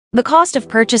The cost of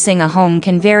purchasing a home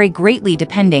can vary greatly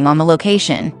depending on the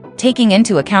location, taking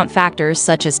into account factors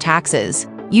such as taxes,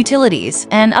 utilities,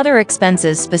 and other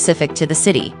expenses specific to the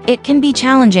city. It can be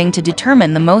challenging to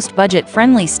determine the most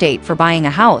budget-friendly state for buying a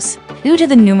house, due to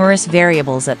the numerous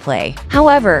variables at play.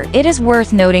 However, it is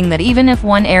worth noting that even if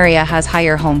one area has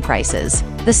higher home prices,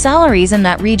 the salaries in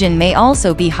that region may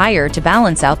also be higher to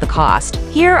balance out the cost.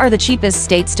 Here are the cheapest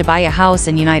states to buy a house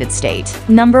in United States.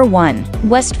 Number 1.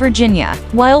 West Virginia.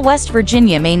 While West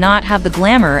Virginia may not have the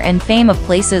glamour and fame of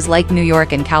places like New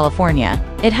York and California,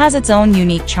 it has its own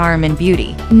unique charm and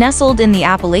beauty. Nestled in the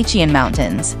Appalachian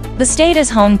Mountains, the state is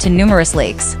home to numerous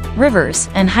lakes, rivers,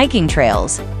 and hiking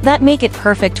trails that make it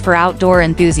perfect for outdoor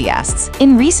enthusiasts.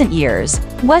 In recent years,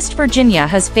 West Virginia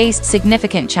has faced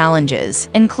significant challenges,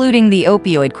 including the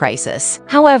opioid crisis.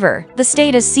 However, the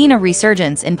state has seen a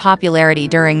resurgence in popularity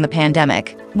during the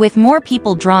pandemic, with more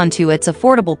people drawn to its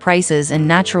affordable prices and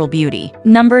natural beauty.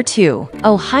 Number 2.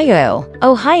 Ohio.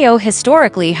 Ohio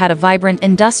historically had a vibrant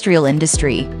industrial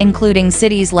industry, including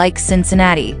cities like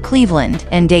Cincinnati, Cleveland,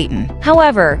 and Dayton.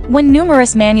 However, when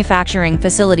numerous manufacturing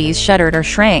facilities shuttered or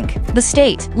shrank, the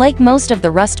state, like most of the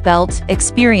Rust Belt,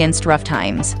 experienced rough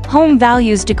times. Home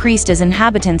values decreased as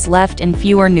inhabitants left and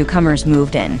fewer newcomers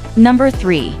moved in. Number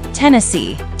 3.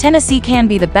 Tennessee. Tennessee can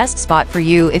be the best spot for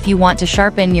you if you want to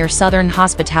sharpen your southern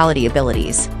hospitality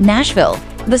abilities. Nashville,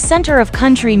 the center of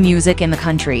country music in the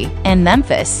country, and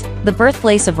Memphis, the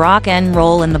birthplace of rock and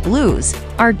roll and the blues,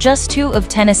 are just two of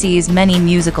Tennessee's many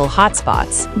musical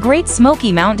hotspots. Great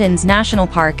Smoky Mountains National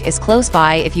Park is close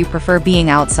by if you prefer being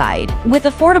outside. With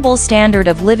affordable standard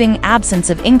of living,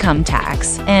 absence of income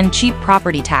tax, and cheap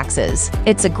property taxes,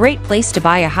 it's a great place to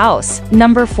buy a house.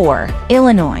 Number 4.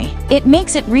 Illinois. It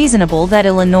makes it reasonable that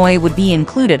Illinois would be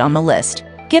included on the list,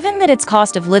 given that its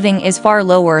cost of living is far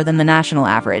lower than the national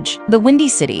average. The Windy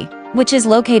City, which is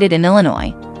located in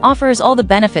Illinois, offers all the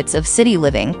benefits of city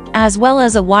living, as well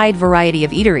as a wide variety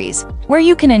of eateries, where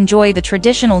you can enjoy the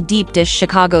traditional deep-dish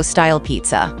Chicago-style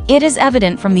pizza. It is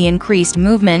evident from the increased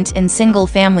movement in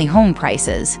single-family home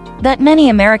prices that many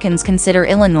Americans consider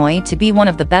Illinois to be one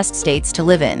of the best states to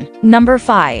live in. Number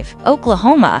 5.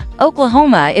 Oklahoma.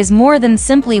 Oklahoma is more than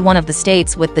simply one of the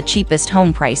states with the cheapest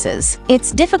home prices.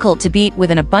 It's difficult to beat with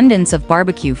an abundance of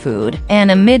barbecue food and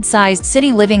a mid-sized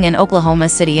city. Living in Oklahoma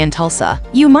City and Tulsa,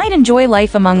 you might enjoy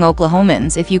life among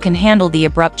Oklahomans if you can handle the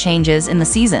abrupt changes in the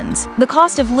seasons. The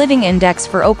cost of living index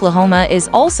for Oklahoma is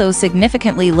also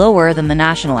significantly lower than the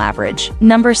national average.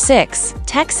 Number 6.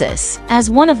 Texas. As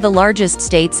one of the largest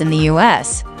states in the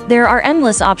U.S., there are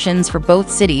endless options for both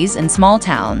cities and small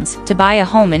towns to buy a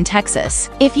home in Texas.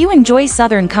 If you enjoy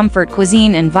Southern comfort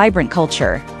cuisine and vibrant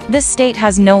culture, this state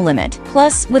has no limit.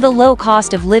 Plus, with a low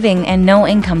cost of living and no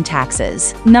income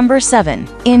taxes. Number 7.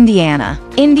 Indiana.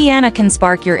 Indiana can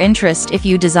spark your interest if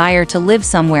you desire to live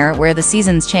somewhere where the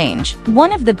seasons change.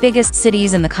 One of the biggest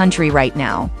cities in the country right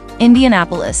now,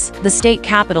 Indianapolis, the state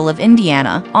capital of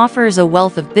Indiana, offers a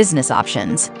wealth of business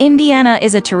options. Indiana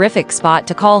is a terrific spot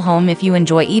to call home if you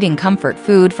enjoy eating comfort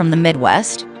food from the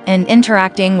Midwest and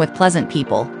interacting with pleasant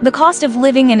people. The cost of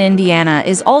living in Indiana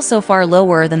is also far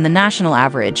lower than the national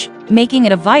average, making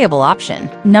it a viable option.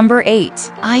 Number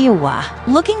 8. Iowa.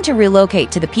 Looking to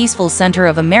relocate to the peaceful center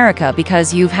of America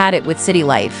because you've had it with city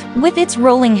life? With its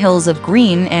rolling hills of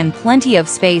green and plenty of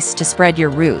space to spread your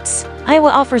roots, Iowa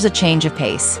offers a change of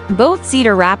pace. Both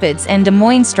Cedar Rapids and Des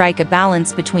Moines strike a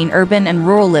balance between urban and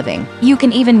rural living. You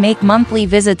can even make monthly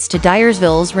visits to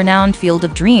Dyersville's renowned Field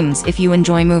of Dreams if you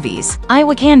enjoy movies.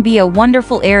 Iowa can be a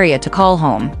wonderful area to call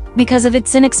home because of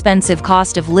its inexpensive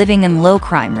cost of living and low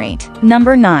crime rate.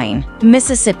 Number 9.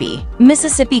 Mississippi.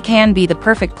 Mississippi can be the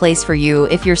perfect place for you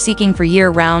if you're seeking for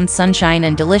year-round sunshine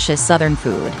and delicious southern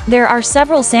food. There are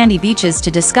several sandy beaches to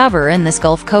discover in this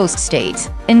Gulf Coast state,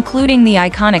 including the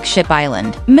iconic Ship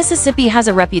Island. Mississippi has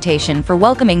a reputation for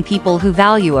welcoming people who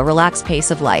value a relaxed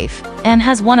pace of life and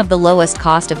has one of the lowest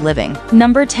cost of living.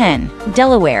 Number 10.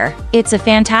 Delaware. It's a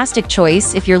fantastic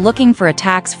choice if you're looking for a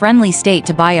tax-friendly state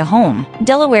to buy a home.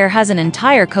 Delaware has an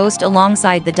entire coast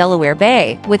alongside the Delaware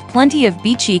Bay, with plenty of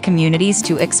beachy communities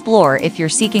to explore if you're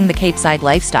seeking the Capeside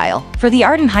lifestyle. For the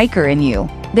ardent hiker in you,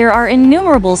 there are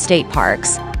innumerable state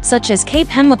parks, such as Cape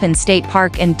Henlopen State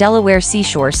Park and Delaware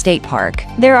Seashore State Park.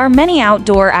 There are many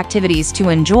outdoor activities to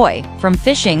enjoy, from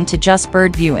fishing to just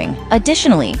bird viewing.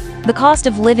 Additionally, the cost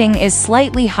of living is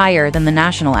slightly higher than the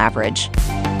national average.